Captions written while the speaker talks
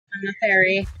I'm a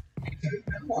fairy.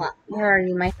 Where are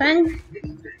you, my son?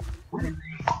 I'm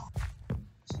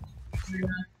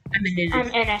innocent. I'm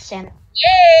innocent.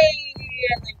 Yay!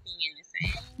 I like being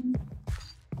innocent.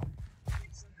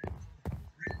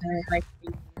 I like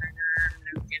being a murderer. I'm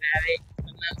no good at it. I'm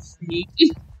not sneaky.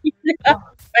 No,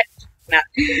 not.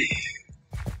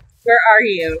 Where are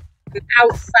you? I'm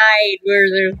outside where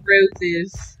there's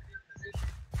roses.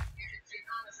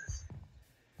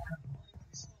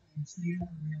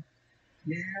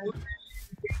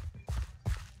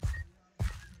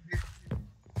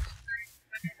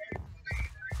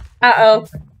 Uh-oh.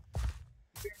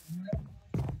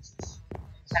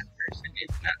 That person is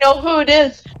not. You know who it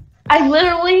is? I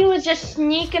literally was just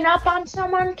sneaking up on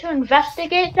someone to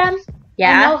investigate them.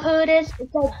 Yeah? I know who it is.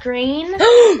 It's a green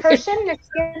person. Their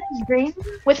skin is green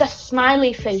with a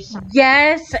smiley face on.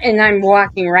 Yes, and I'm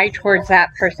walking right towards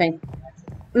that person.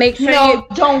 Make sure No,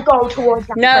 don't go towards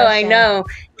that No, person. I know.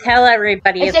 Tell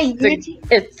everybody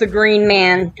it's the green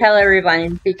man. Tell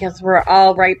everyone because we're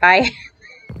all right by.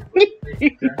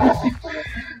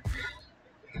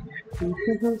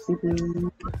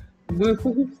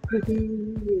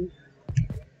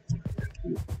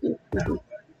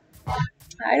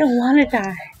 I don't want to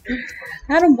die.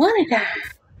 I don't want to die.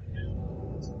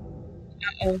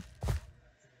 Uh-oh.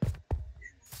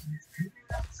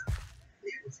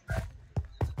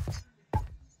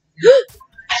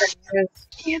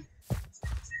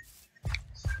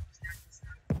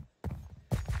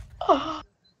 Oh,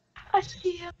 I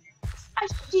see him. I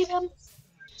see him.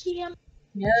 See him.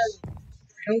 No,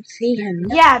 I don't see him.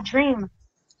 Yeah, dream.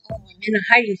 Oh, I'm in a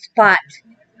hiding spot.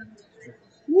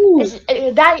 Ooh.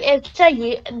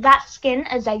 That skin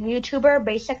is a YouTuber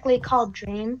basically called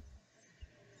Dream.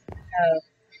 Oh.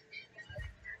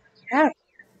 Yeah.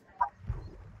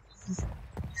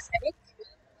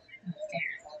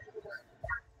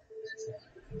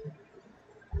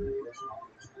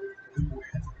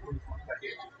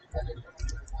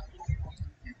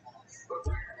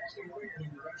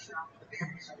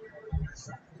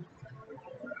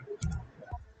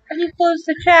 How do you close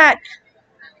the chat?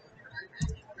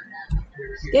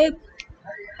 Good.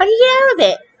 How do you get out of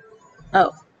it?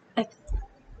 Oh.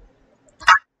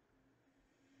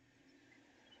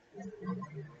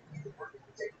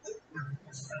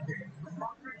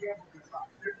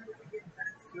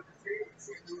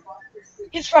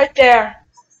 He's right there.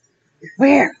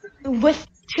 Where? With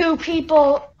two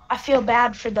people. I feel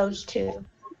bad for those two.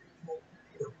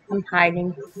 I'm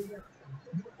hiding.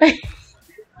 I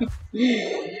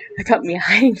got me a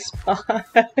hiding spot.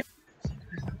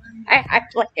 I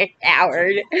act like a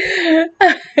coward.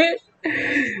 I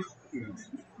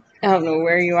don't know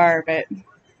where you are, but...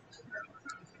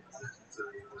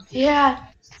 Yeah,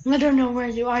 I don't know where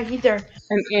you are either.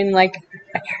 I'm in, like,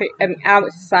 I'm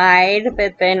outside,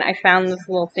 but then I found this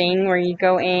little thing where you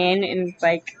go in, and it's,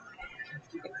 like,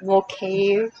 a little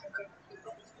cave.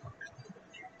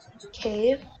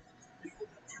 Cave?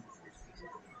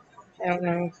 I don't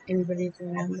know if anybody's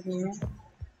around here.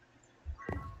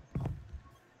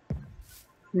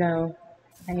 No,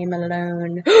 I am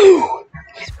alone.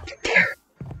 He's right there.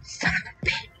 Son of a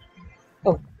bitch.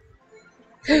 Oh.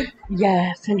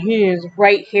 Yes, and he is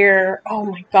right here. Oh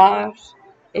my gosh.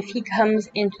 If he comes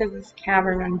into this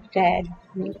cavern, I'm dead.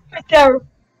 Right there.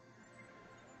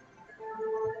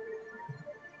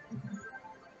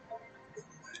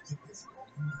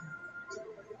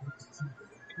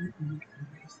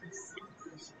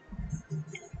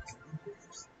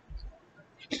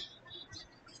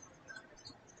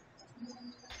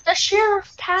 The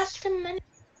sheriff passed him many.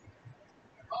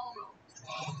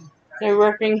 They're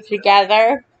working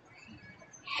together.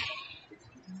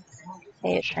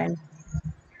 Say it, friend.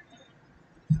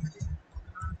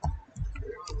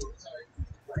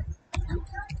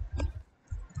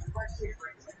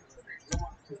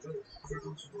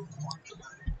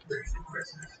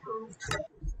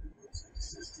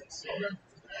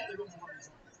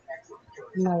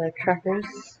 Mother truckers.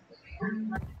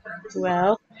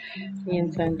 Well, me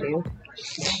and son do.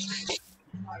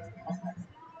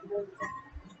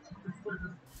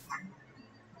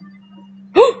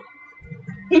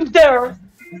 He's there.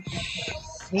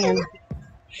 Sam.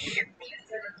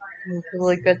 It's a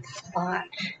really good spot.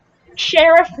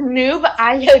 Sheriff Noob,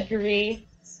 I agree.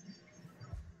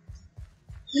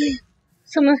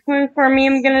 Someone's coming for me.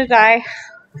 I'm gonna die.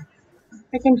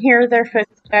 I can hear their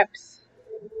footsteps.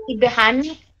 He's behind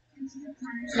me?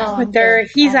 No, But they're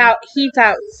he's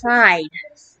outside.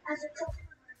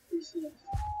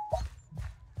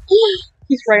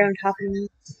 He's right on top of me.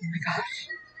 Oh my gosh.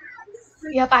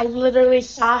 Yep, I literally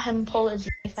saw him pull his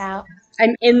knife out.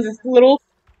 I'm in this little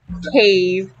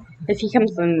cave If he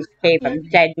comes in this cave, I'm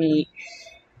dead meat.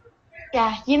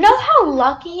 Yeah, you know how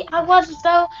lucky I was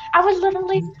though? I was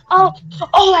literally, oh,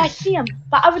 I see him.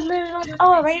 But I was literally like,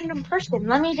 oh, a random person.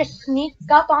 Let me just sneak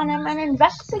up on him and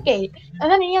investigate. And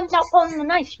then he ends up pulling the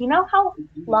knife. You know how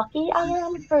lucky I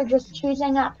am for just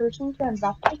choosing that person to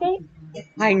investigate?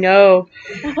 I know.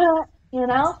 You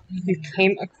know? You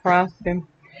came across him.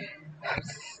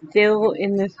 Still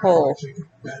in this hole.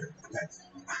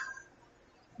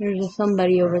 There's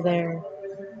somebody over there.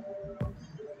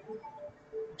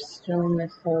 Still in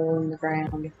this hole in the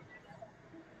ground.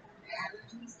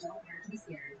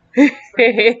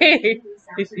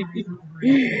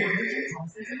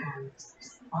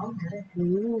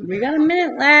 Ooh, we got a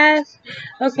minute left.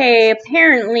 Okay,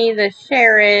 apparently the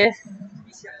sheriff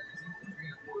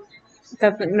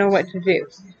doesn't know what to do.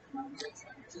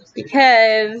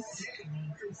 Because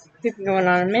it's been going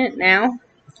on a minute now.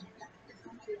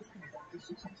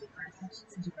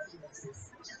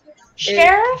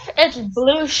 Sheriff is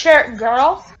blue shirt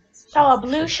girl. So a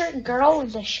blue shirt girl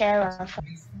is a sheriff.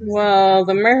 Well,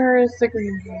 the murderer is the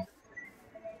green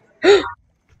guy.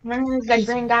 Remember the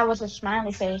green guy with a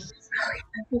smiley face.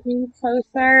 Getting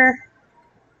closer.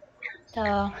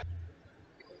 So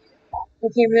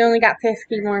Okay, we only got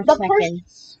 50 more the person,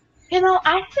 seconds. you know,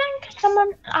 I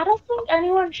don't think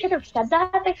anyone should have said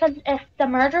that because if the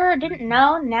murderer didn't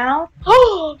know now,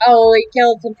 Oh, he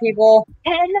killed some people.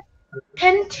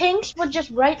 10 tanks were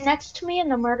just right next to me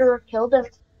and the murderer killed him.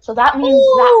 So that means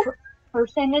that Ooh!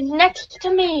 person is next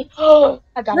to me.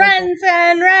 I got Run,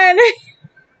 son, run!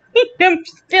 I'm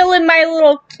still in my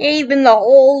little cave in the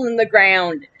hole in the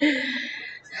ground.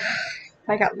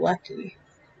 I got lucky.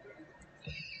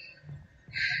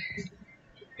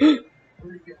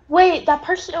 Wait, that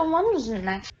person wasn't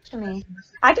next to me.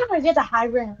 I gotta get a high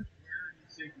ground.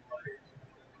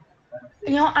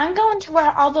 You know, I'm going to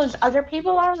where all those other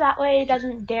people are. That way he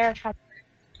doesn't dare try.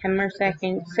 10 more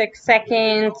seconds. 6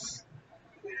 seconds.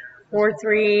 4,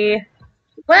 3,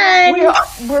 1.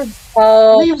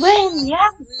 Oh, We win, yeah.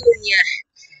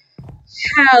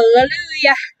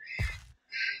 hallelujah.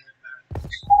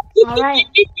 All right.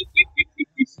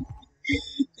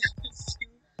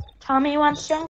 Tommy wants to